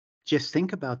Just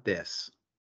think about this.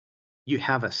 You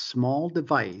have a small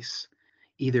device,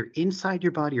 either inside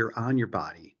your body or on your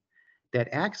body, that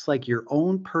acts like your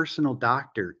own personal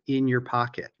doctor in your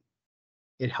pocket.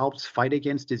 It helps fight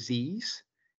against disease,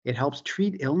 it helps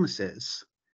treat illnesses,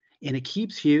 and it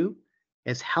keeps you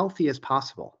as healthy as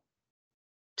possible.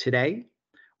 Today,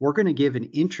 we're going to give an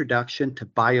introduction to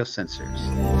biosensors.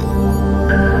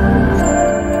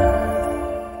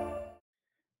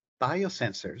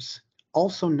 Biosensors,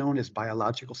 also known as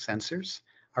biological sensors,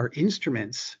 are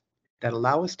instruments that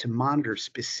allow us to monitor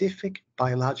specific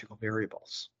biological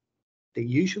variables. They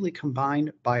usually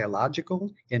combine biological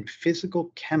and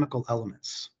physical chemical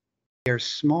elements. They are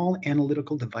small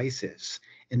analytical devices,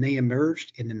 and they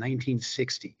emerged in the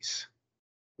 1960s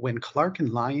when Clark and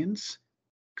Lyons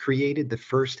created the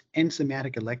first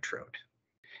enzymatic electrode.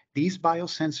 These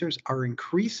biosensors are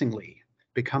increasingly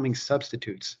becoming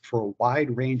substitutes for a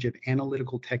wide range of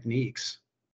analytical techniques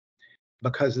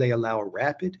because they allow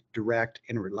rapid, direct,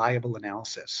 and reliable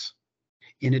analysis.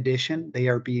 In addition, they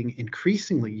are being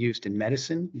increasingly used in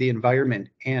medicine, the environment,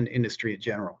 and industry in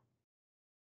general.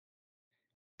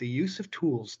 The use of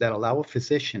tools that allow a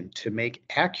physician to make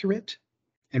accurate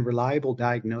and reliable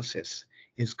diagnosis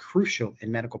is crucial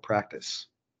in medical practice.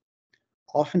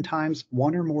 Oftentimes,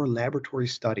 one or more laboratory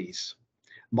studies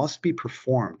must be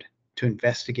performed to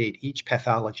investigate each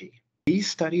pathology.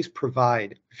 These studies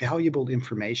provide valuable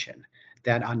information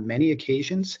that on many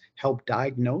occasions help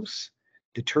diagnose,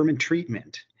 determine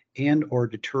treatment, and/or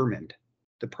determine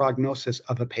the prognosis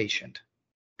of a patient.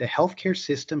 The healthcare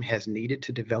system has needed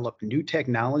to develop new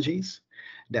technologies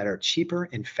that are cheaper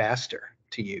and faster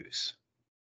to use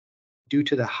due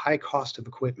to the high cost of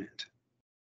equipment.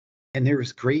 And there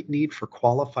is great need for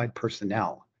qualified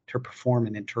personnel to perform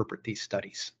and interpret these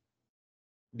studies.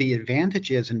 The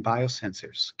advantages in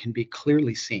biosensors can be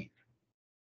clearly seen.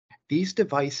 These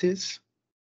devices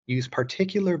use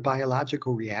particular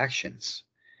biological reactions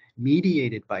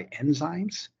mediated by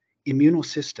enzymes,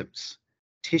 immunosystems,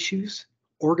 tissues,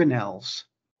 organelles,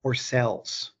 or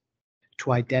cells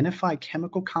to identify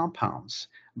chemical compounds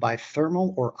by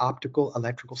thermal or optical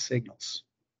electrical signals.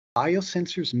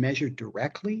 Biosensors measured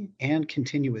directly and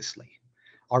continuously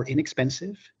are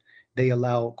inexpensive. They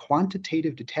allow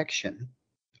quantitative detection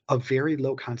of very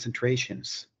low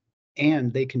concentrations,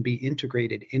 and they can be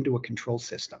integrated into a control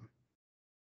system.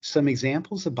 Some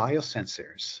examples of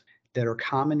biosensors that are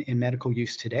common in medical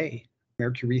use today: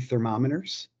 mercury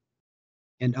thermometers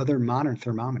and other modern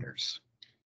thermometers,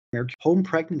 home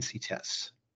pregnancy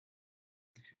tests,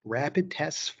 rapid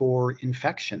tests for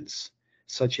infections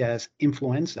such as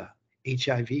influenza,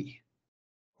 HIV,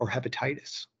 or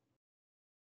hepatitis,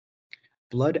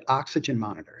 blood oxygen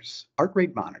monitors, heart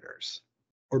rate monitors,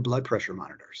 or blood pressure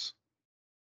monitors.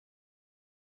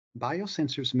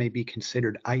 Biosensors may be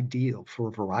considered ideal for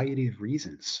a variety of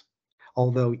reasons,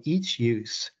 although each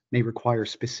use may require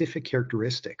specific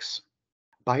characteristics.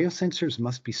 Biosensors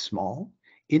must be small,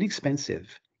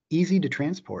 inexpensive, easy to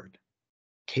transport,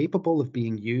 capable of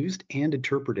being used and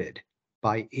interpreted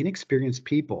by inexperienced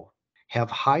people, have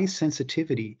high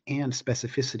sensitivity and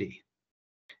specificity,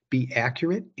 be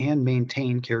accurate and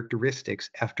maintain characteristics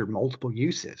after multiple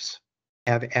uses,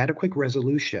 have adequate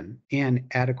resolution and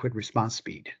adequate response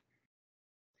speed.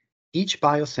 Each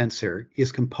biosensor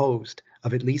is composed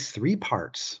of at least 3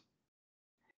 parts,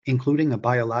 including a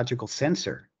biological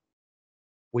sensor,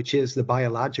 which is the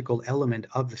biological element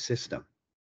of the system,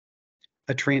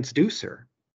 a transducer,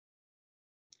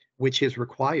 which is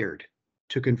required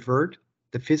to convert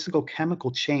the physical chemical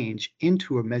change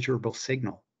into a measurable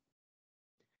signal,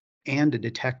 and a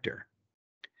detector,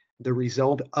 the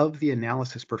result of the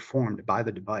analysis performed by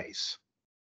the device,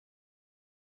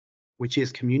 which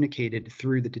is communicated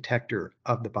through the detector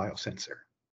of the biosensor.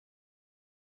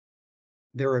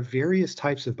 There are various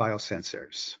types of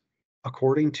biosensors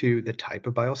according to the type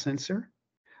of biosensor,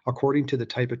 according to the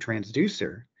type of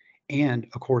transducer, and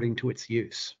according to its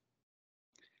use.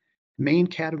 Main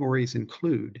categories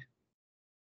include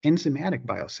enzymatic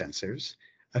biosensors,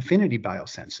 affinity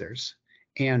biosensors,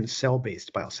 and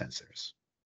cell-based biosensors.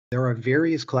 There are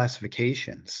various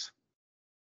classifications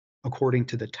according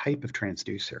to the type of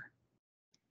transducer,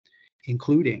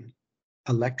 including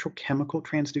electrochemical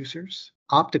transducers,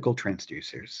 optical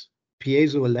transducers,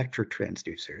 piezoelectric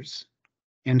transducers,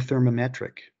 and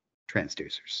thermometric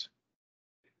transducers.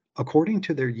 According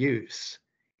to their use,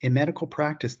 in medical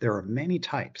practice, there are many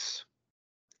types,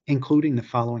 including the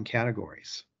following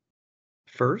categories.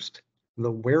 First,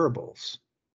 the wearables,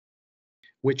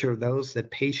 which are those that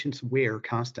patients wear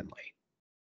constantly.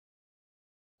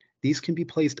 These can be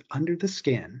placed under the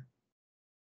skin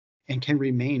and can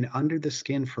remain under the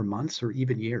skin for months or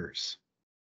even years.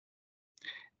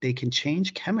 They can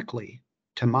change chemically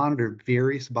to monitor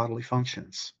various bodily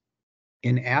functions.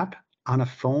 An app on a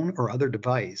phone or other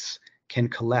device can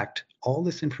collect all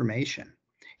this information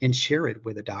and share it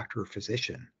with a doctor or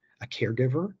physician, a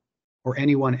caregiver, or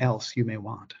anyone else you may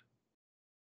want.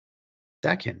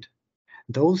 Second,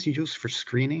 those used for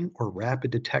screening or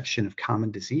rapid detection of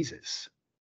common diseases,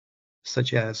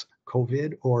 such as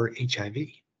COVID or HIV.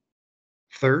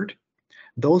 Third,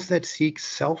 those that seek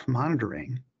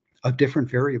self-monitoring of different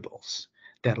variables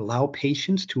that allow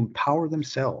patients to empower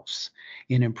themselves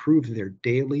and improve their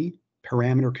daily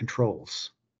parameter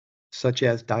controls, such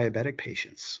as diabetic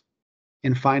patients.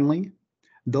 And finally,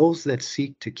 those that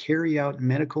seek to carry out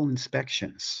medical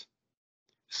inspections,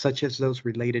 such as those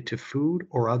related to food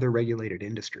or other regulated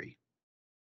industry.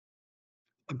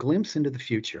 A glimpse into the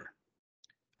future.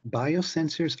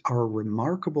 Biosensors are a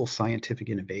remarkable scientific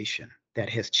innovation that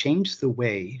has changed the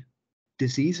way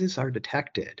diseases are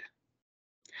detected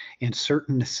and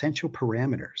certain essential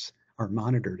parameters are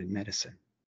monitored in medicine.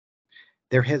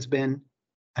 There has been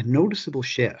a noticeable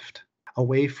shift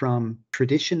away from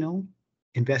traditional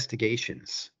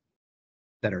investigations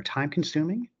that are time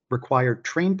consuming, require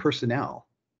trained personnel,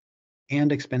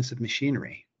 and expensive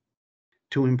machinery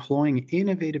to employing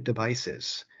innovative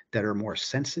devices that are more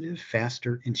sensitive,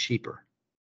 faster, and cheaper.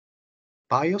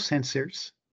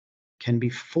 Biosensors can be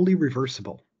fully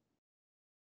reversible,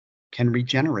 can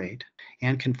regenerate,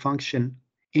 and can function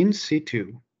in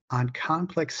situ on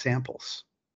complex samples,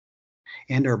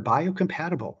 and are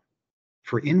biocompatible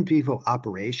for in vivo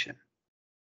operation.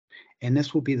 And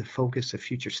this will be the focus of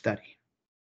future study.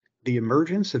 The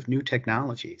emergence of new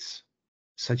technologies,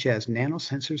 such as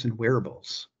nanosensors and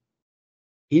wearables,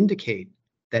 indicate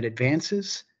that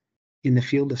advances in the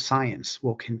field of science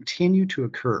will continue to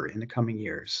occur in the coming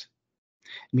years,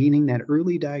 meaning that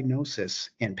early diagnosis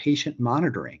and patient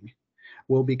monitoring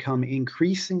will become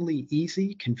increasingly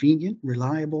easy, convenient,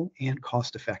 reliable, and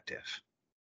cost-effective.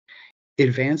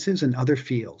 Advances in other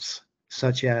fields,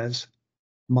 such as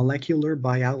molecular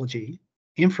biology,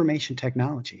 information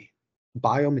technology,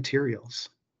 biomaterials,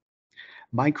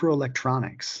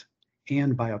 microelectronics,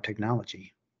 and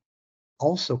biotechnology,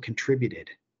 also contributed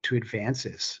to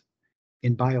advances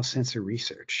in biosensor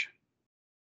research.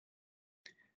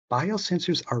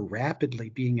 Biosensors are rapidly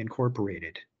being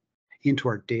incorporated into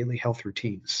our daily health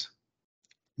routines.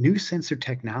 New sensor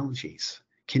technologies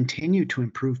continue to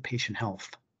improve patient health,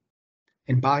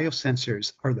 and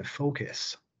biosensors are the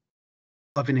focus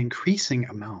of an increasing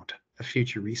amount of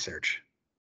future research.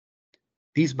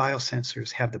 These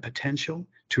biosensors have the potential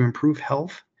to improve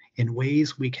health in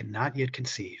ways we cannot yet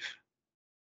conceive.